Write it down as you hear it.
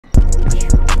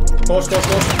Close. Oh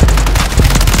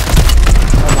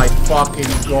my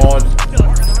fucking god.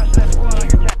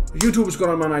 YouTube, what's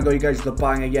going on, man? I got you guys with a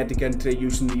banger yet again today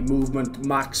using the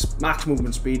max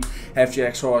movement speed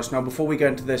FJX-HORUS. Now, before we get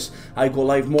into this, I go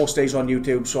live most days on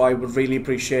YouTube, so I would really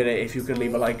appreciate it if you could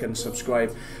leave a like and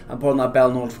subscribe and put on that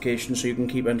bell notification so you can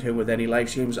keep in tune with any live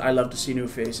streams. I love to see new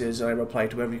faces and I reply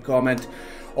to every comment.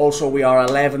 Also, we are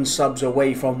 11 subs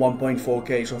away from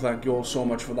 1.4k, so thank you all so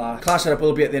much for that. Class setup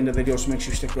will be at the end of the video, so make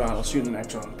sure you stick around. I'll see you in the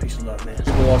next one. Peace and love, mate.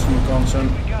 People watching the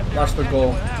content. That's the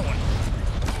goal.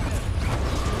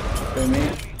 Me.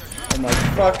 Oh my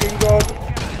fucking god.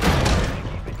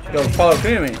 Yo, Paul, can you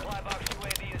hear me?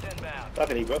 I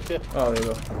can hear you, yeah. Oh, there you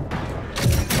go.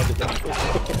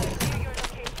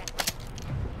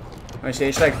 Nice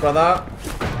H-leg, brother.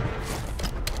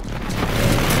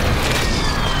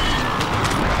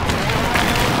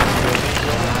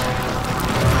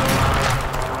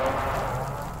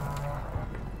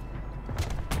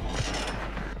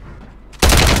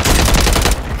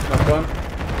 Knock one.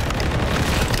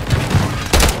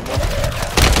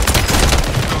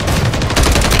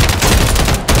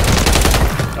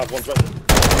 One's right.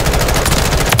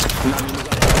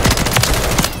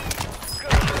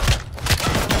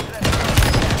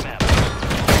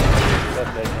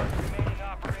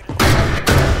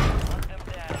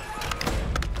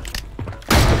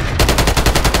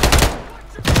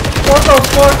 What the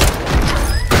fuck?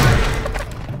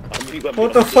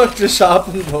 What the fuck just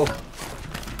happened, bro?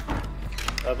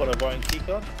 I've got a Ryan key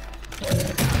card.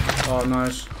 Oh,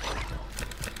 nice.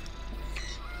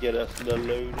 Get us the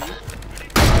loadie.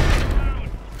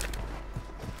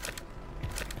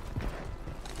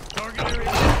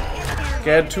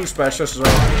 Get 2 specialists as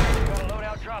well.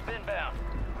 Loadout drop inbound.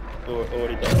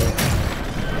 Already done.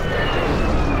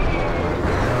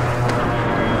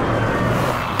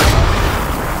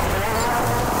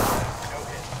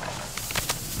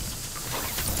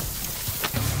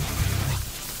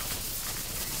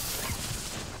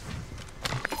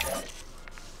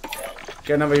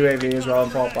 Get another UAV as well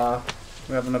and pop bar.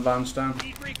 We have an advance down.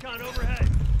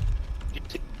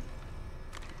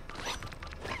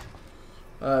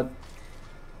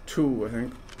 2, I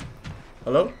think.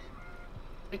 Hello?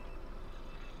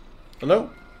 Hello?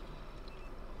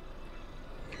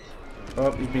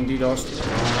 Oh, he's been DDoSed.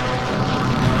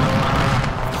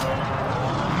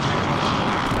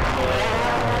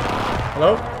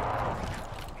 Hello?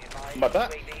 Am I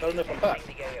back? I don't know if I'm back.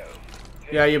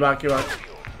 Yeah, you're back. Who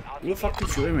the fuck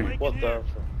keeps shooting me? What the?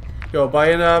 Yo,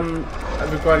 buying,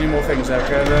 have we got any more things there?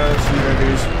 Get some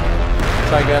reviews.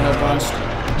 Try getting advanced.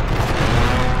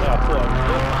 Yeah, cool.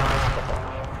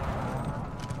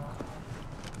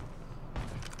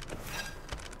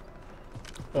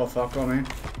 Oh fuck on me.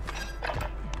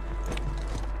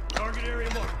 Target area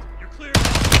marked. You're clear.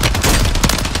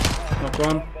 Knock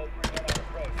one.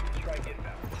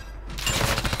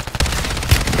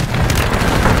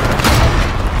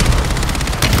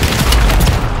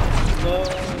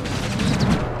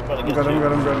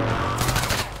 I'm good.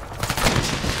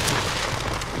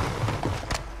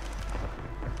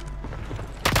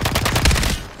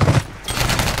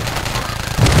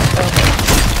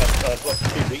 I've got 2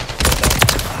 weeks.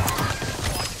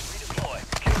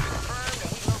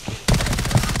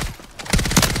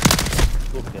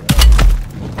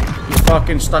 You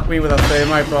fucking stuck me with a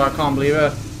thermite, bro. I can't believe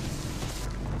it.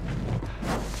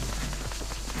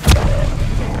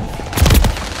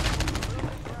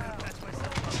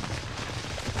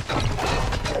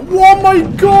 Oh my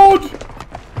god!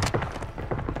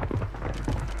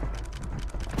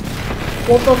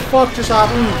 What the fuck just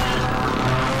happened?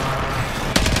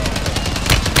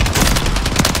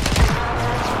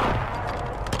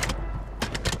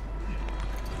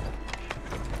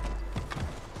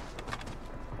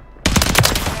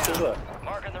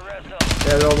 Marking the red zone.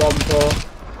 Yeah, they're all 1-4.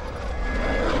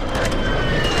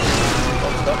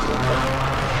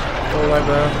 All right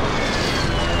there.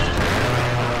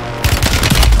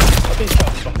 I think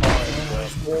that's behind.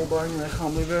 Wall bang, I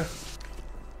can't believe it.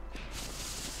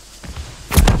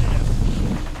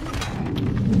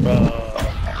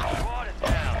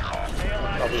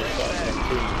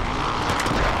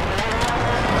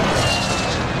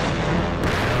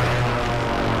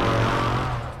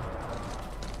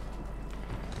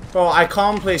 Bro, I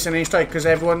can't place an A-strike because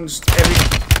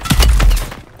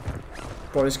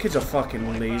Bro, this kid's a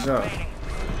fucking laser.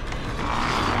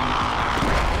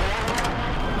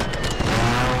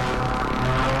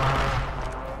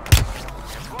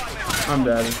 I'm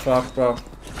dead as fuck, bro.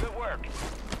 Good work.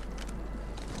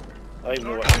 I even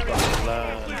know what to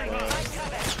land, man.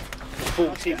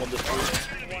 Full team on the street.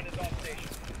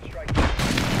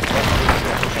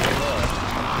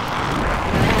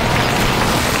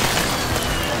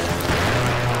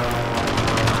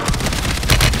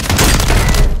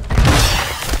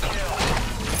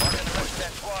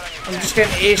 just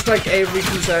getting aced like every 2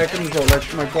 seconds, bro.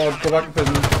 Like, my god, go back to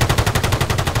prison.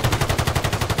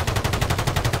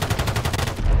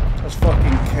 That's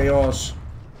fucking chaos.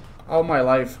 Out of my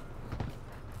life.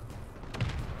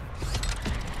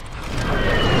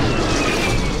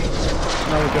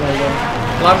 Now we can hold on.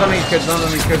 Land on these kids, land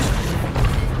on these kids.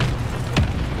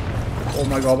 Oh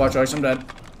my god, bad choice, I'm dead.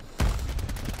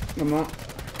 Come on.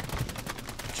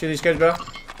 See these kids, bro?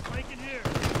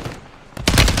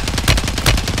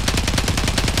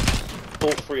 All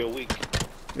 3 a week.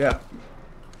 Yeah.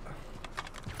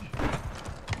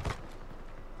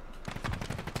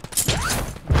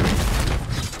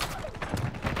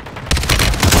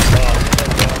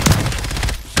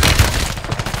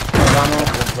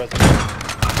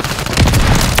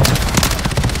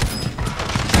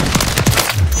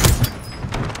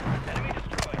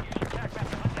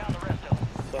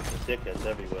 Dickheads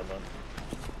everywhere, man.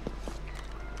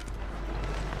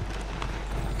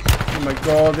 Oh my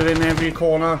god, they're in every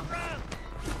corner.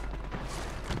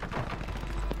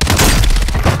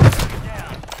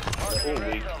 They're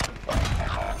all weak.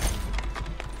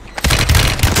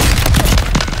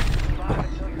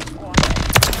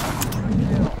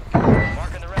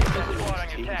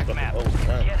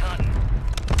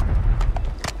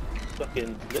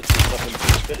 Fucking literally fucking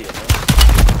video, man.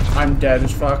 I'm dead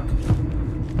as fuck.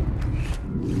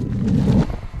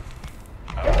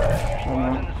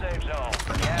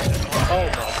 Oh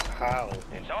my, how?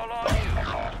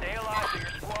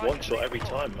 One shot every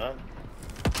time, man.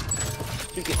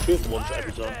 You get 2 of them one shot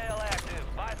every time.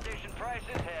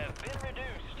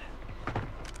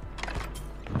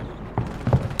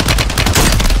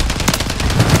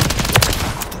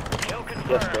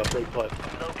 Yes, bro, great pipe.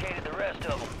 Located the rest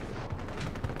of them.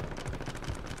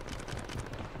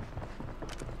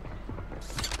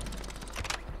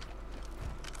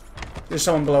 There's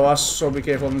someone below us, so be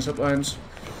careful on the zip lines.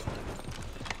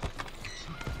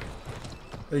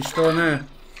 Are they still in there?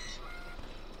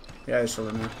 Yeah, they're still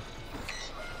in there.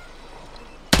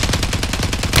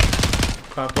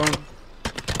 Crack one.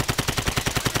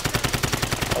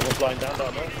 I was flying down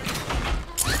that man.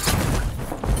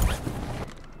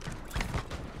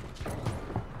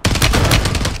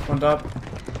 One up.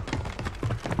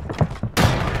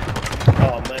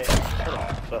 Oh, mate.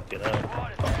 Fucking hell.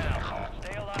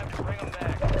 Stay alive to bring them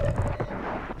back.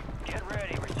 Get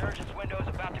ready, resurgence window is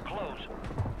about to close.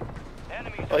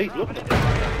 Enemies Oh, he's looking at me.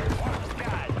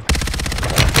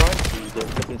 He's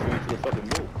looking through to the fucking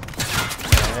wall.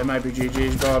 Yeah, it might be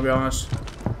GG's, bro, I'll be honest.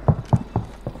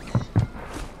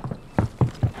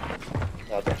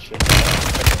 Oh, that shit.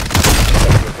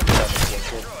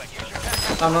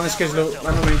 Land on this kid's loot,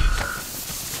 land on me.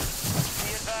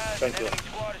 Thank you.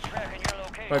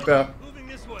 Right there.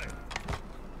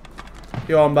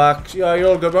 Yo, I'm back. Yeah, you're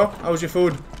all good, bro. How's your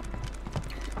food?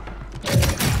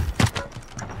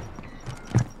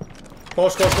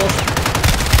 Close. Oh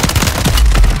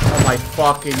my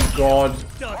fucking god.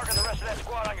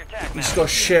 He's got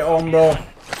shit on, bro.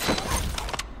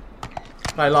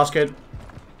 Right, last kid.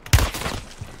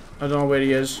 I don't know where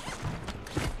he is.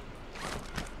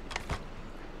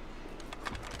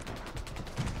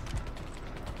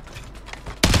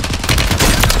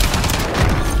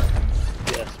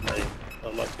 Yes, mate. I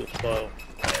like your style.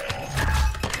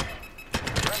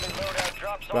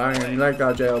 Bang, you like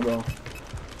that jail, bro.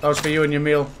 That was for you and your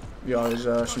meal. Yeah, there's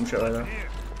some shit right there.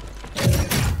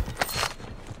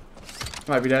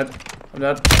 Might be dead. I'm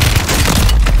dead.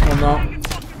 Oh no.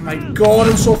 My god,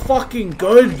 I'm so fucking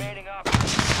good!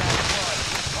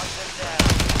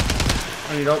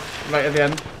 I need up, right at the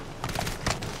end.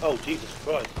 Oh, Jesus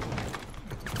Christ.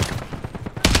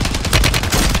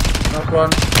 Knock one.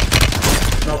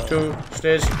 Knock two.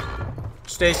 Stays.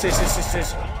 Stays. No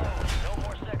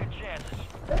more second chances.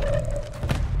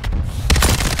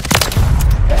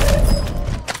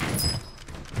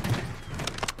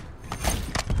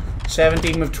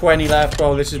 17 with 20 left,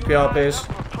 bro. This is PR pace.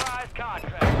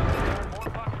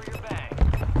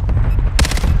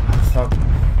 Fuck.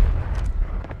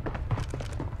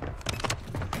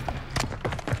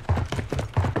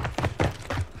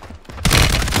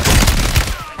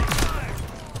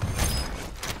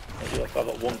 If I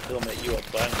got 1 kill, mate, you are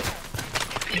banging.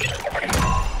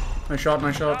 Nice shot.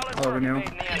 I'll have a nail.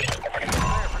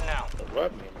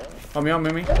 Right, me, man.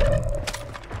 On me.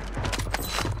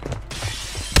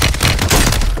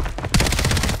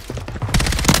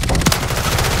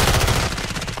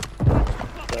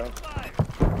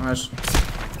 Nice.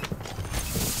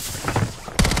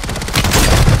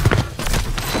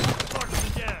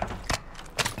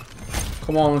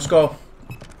 Come on, let's go.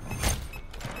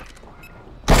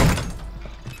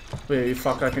 Wait, you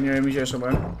fuck, I can hear him here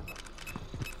somewhere.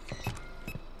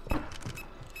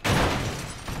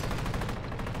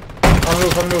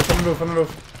 on the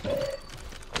roof.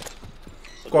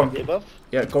 Go on. Above?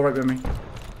 Yeah, go right with me.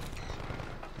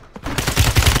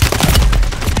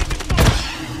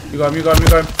 You got him.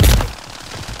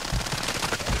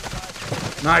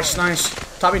 Nice.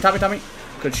 Tap me.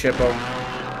 Good shit, bro.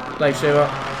 Lifesaver.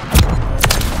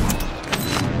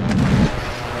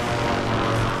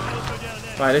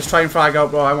 Right, let's try and frag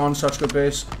out, bro. I'm on such good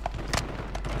base.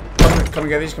 Come and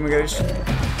get these.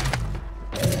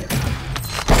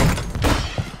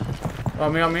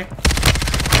 On me.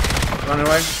 Run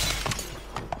away.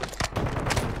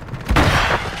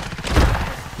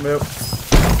 Move.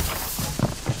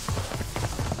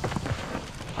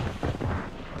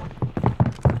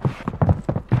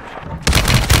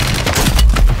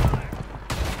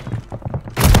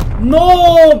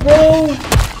 No, bro!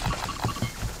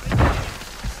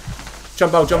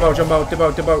 Jump out, dip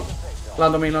out.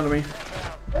 Land on me.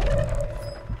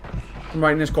 I'm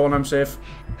right in this corner, I'm safe.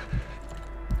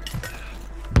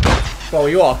 Bro,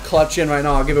 you are clutching right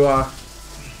now, I'll give you a...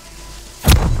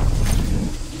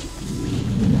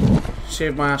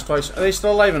 Saved my ass twice. Are they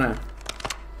still alive in there?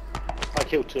 I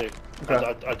killed 2.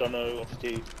 Okay. I don't know,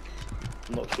 obviously.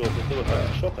 I'm not sure, but they were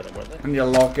both shot at them, weren't they? And you're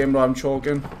locking, bro, I'm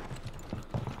choking.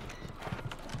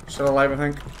 Still alive, I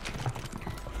think.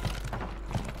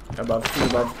 Above, he's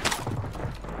above.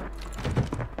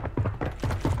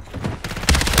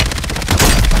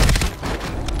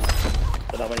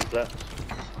 Don't know how many left.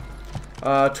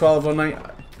 12 on 9.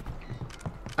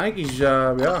 I think he's,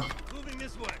 yeah. Moving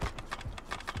this way.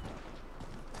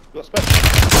 You got spec?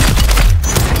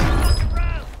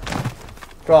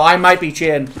 Bro, I might be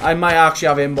chained. I might actually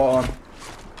have aimbot on.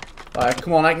 Alright,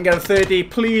 come on, I can get a 30,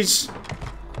 please.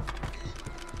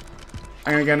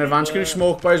 I'm gonna get an advance. Can you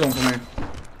smoke boys on for me?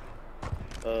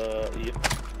 Yep.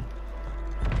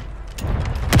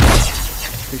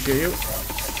 Appreciate you.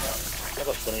 I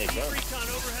got 28 grand.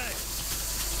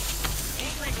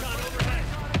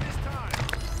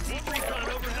 Recon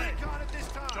overhead.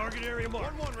 Target area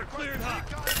marked. We're cleared hot.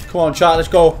 Come on, chat, let's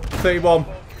go. 31.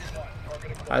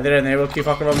 Alright, they're in there. We'll keep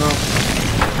fucking them now.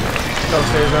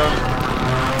 Downstairs now.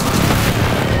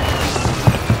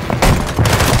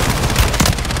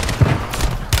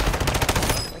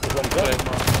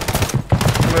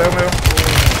 Move.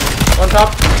 One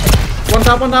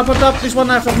tap. There's one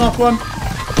there from knock one.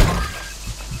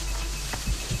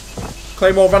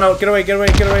 Claymore, run out. Get away.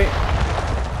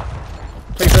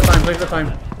 Play for the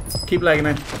time. Keep legging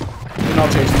it. We're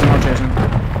not chasing.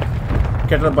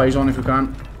 Get to the buy zone if you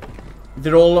can.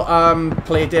 They're all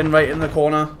played in right in the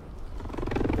corner.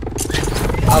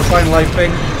 I'll try and live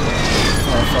ping.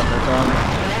 Oh fuck, I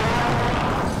can't.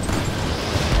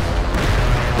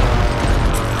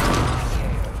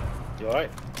 You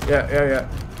alright? Yeah.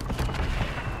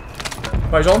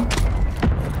 Buy zone.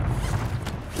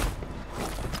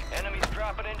 Enemies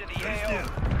dropping into the AO.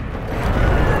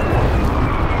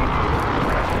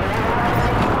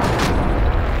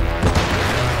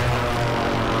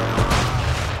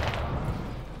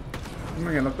 I'm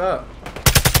gonna look that.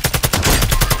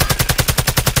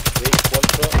 One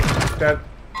shot. Dead.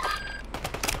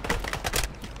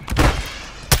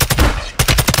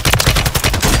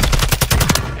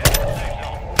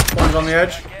 One's on the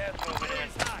edge. Gas moving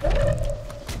inside.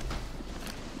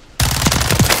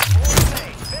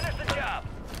 Finish the job.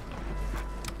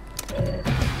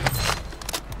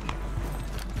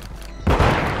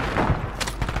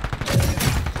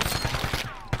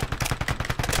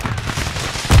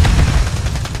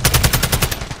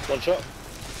 One shot.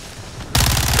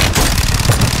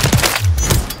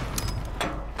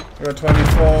 We got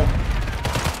 24.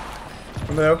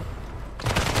 Hello.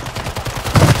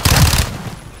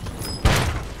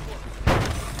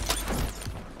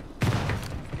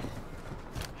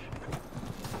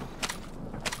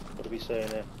 What are we saying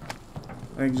there?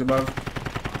 I think he's above.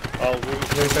 Oh,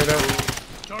 They say that.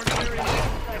 Target area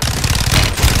marked.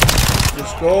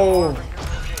 Let's go.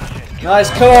 Nice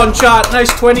kill on chat.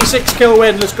 Nice 26 kill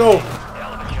win. Let's go.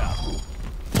 Hell of a job.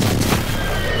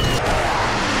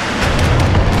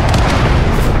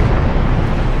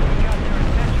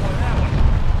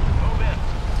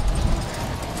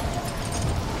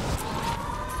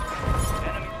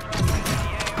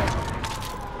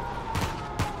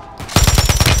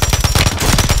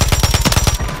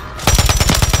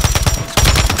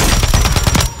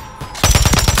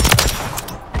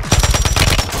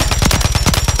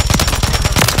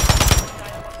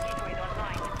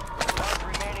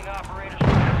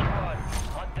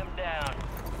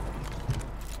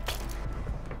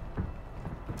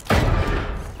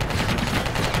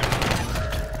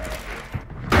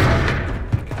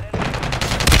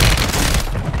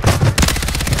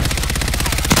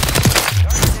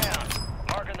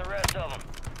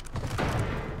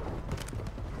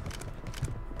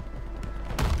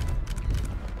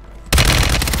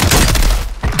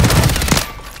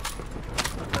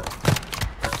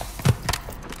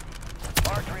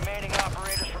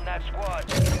 that squad.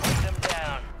 Hunt them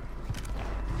down.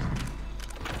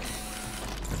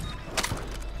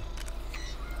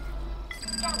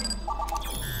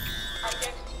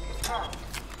 Identity confirmed.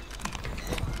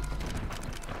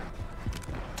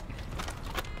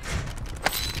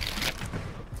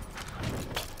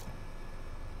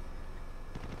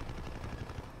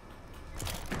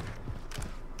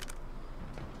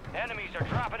 Enemies are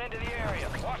dropping into the area.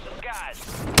 Watch the skies.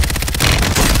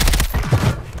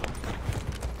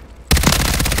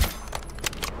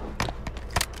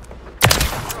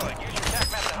 Destroyed. Use your attack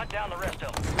map to hunt down the rest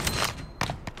of them.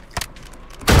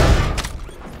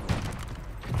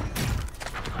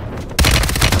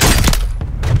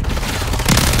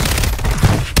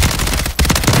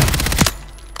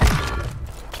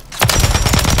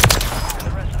 And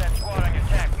the rest of that squad on your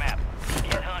attack map.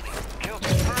 Get hunting. Kill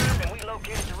confirmed, and we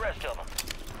located the rest of them.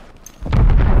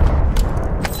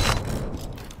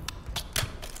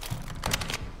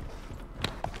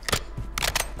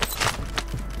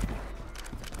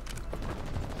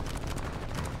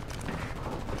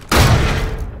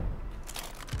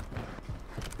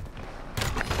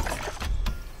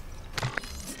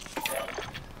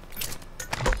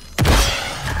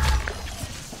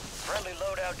 Friendly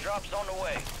loadout drops on the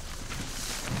way.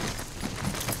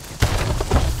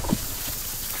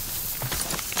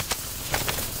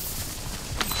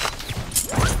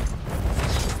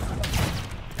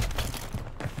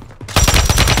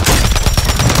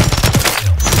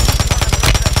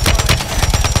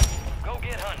 Go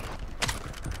get hunting.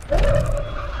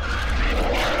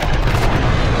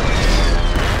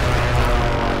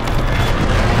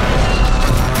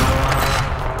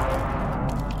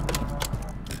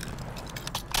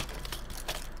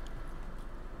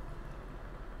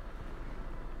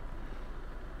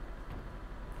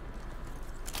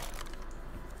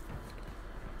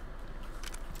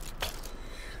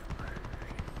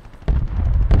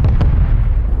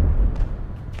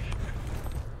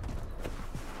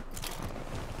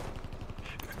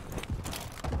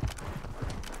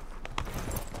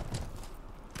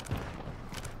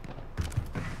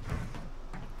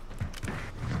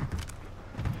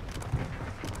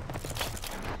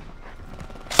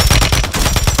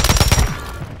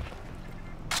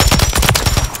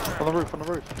 On the roof, on the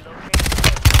roof.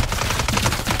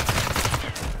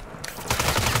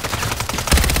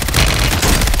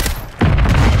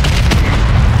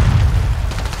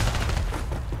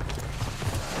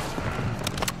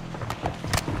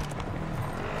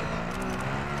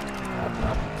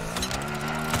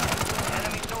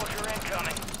 Enemy soldier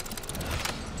incoming.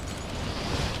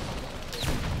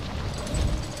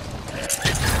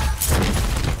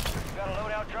 Got a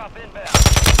loadout drop inbound.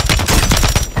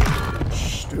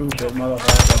 Stupid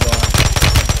motherfucker, bro.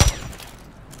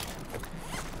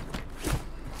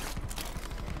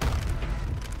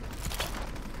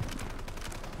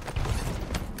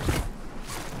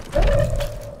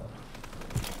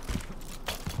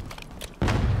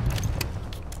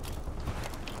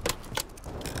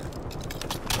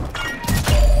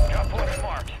 Drop point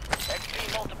marked. XP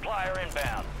multiplier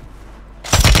inbound.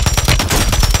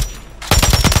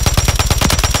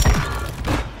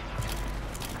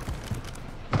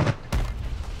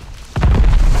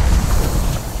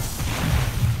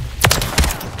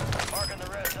 Marking the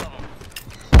rest of them.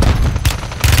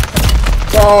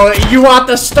 Oh, you had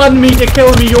to stun me to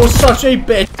kill me, you're such a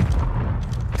bitch.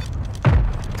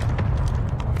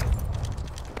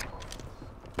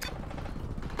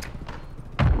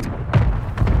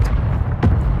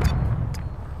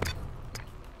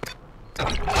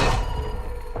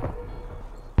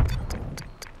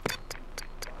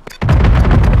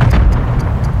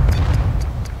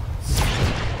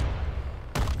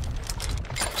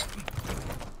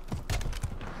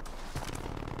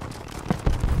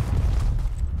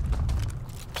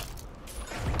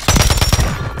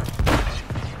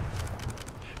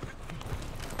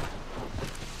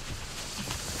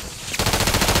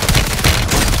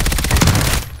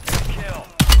 Kill.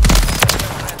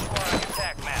 That squad on your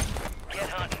attack map. Get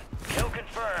hunting. Kill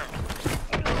confirmed.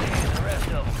 We located the rest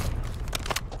of them.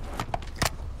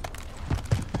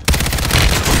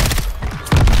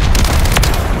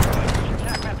 Use your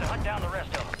attack map to hunt down the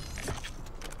rest of them.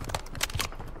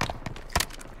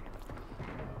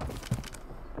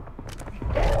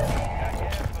 Got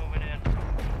gas moving in.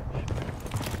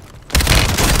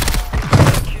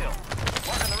 Kill.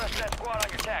 Marking the rest of that squad on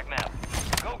your attack map.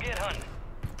 Go get hunting.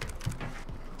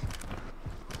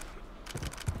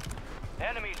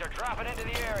 Enemies are dropping into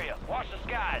the area. Watch the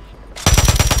skies.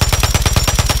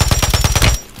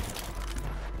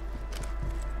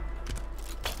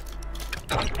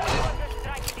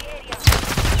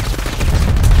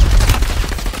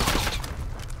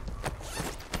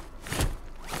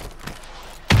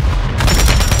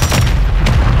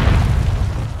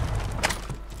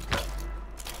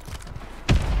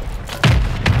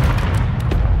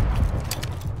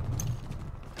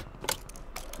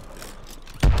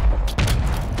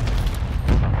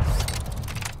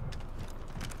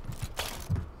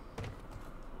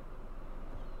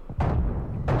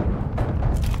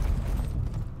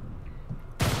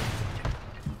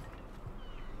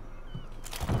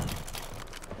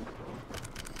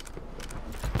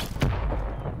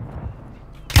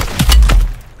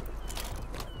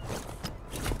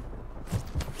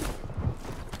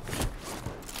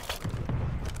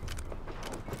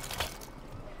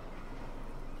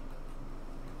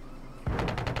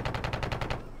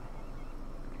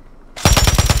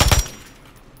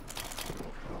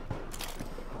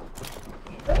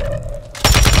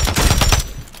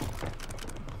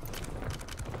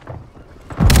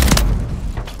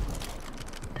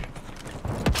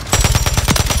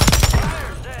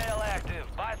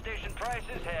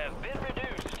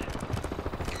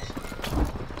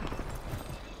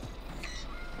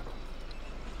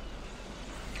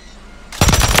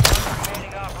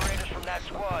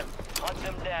 squad. Hunt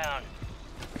them down.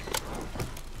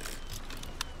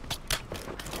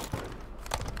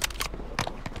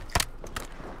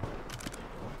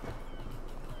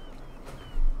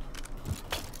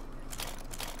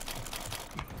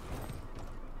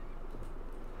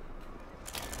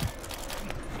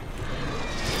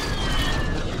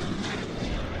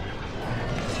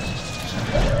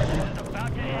 It's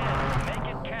about to end. Make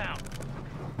it count.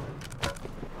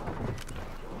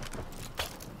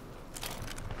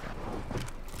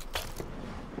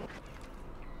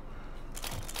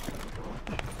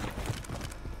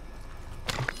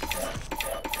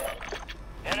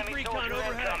 Enemy soldier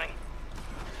incoming.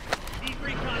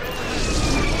 Enemy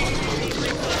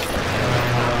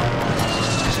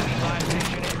live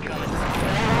station incoming.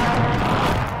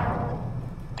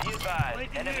 Be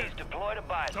advised, enemies deployed a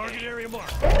buy station. Target area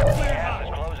marked. Gas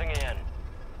is closing in.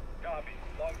 Copy.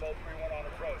 Longbow 3-1 on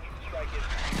approach. Strike it.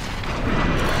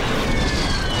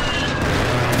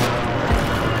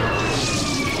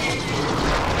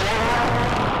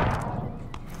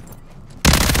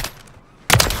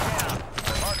 Down.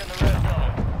 Marking the red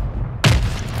zone.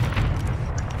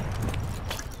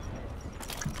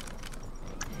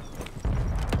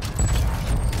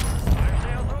 Fire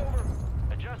sales over.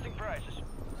 Adjusting prices.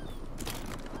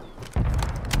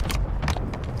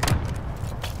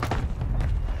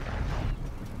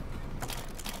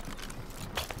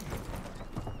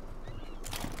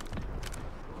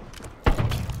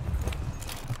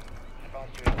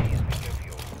 Advanced UAV is bingo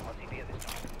fuel. RTB at this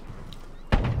time.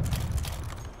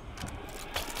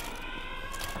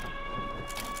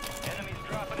 Enemies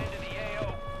dropping into the AO.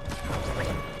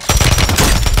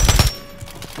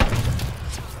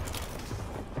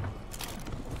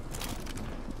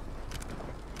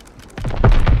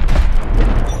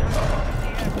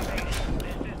 Deactivated.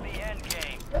 This is the end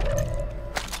game.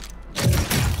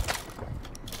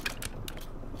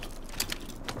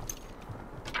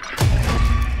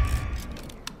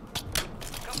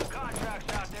 Couple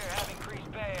contracts out there have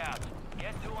increased payouts.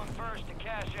 Get to them first to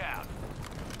cash out.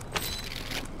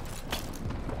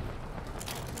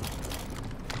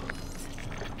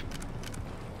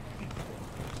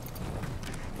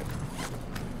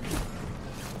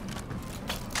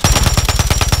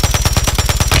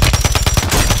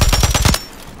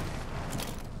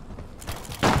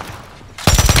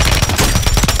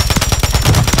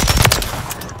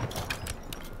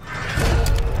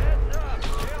 Heads up!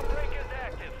 Jailbreak is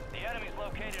active. The enemy's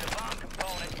located a bomb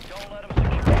component. Don't let them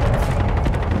secure it.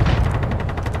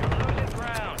 You're losing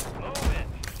ground. Move it.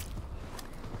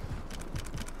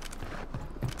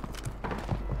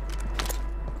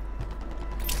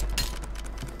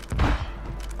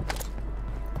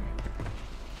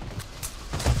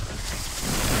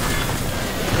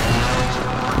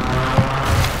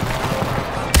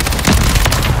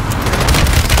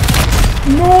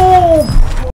 No!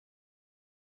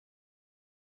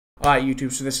 Alright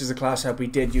YouTube, so this is the class help we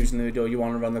did use in the video. You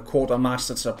want to run the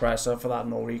quartermaster suppressor for that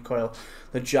no recoil,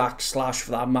 the jack slash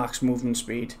for that max movement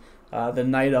speed, the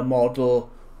Nahv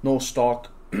model, no stock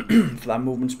for that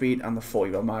movement speed, and the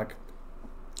 40 mag.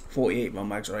 48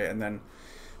 mags, right? And then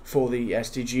for the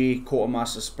STG,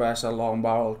 quartermaster suppressor, long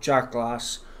barrel, jack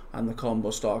glass, and the combo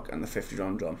stock, and the 50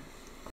 round drum.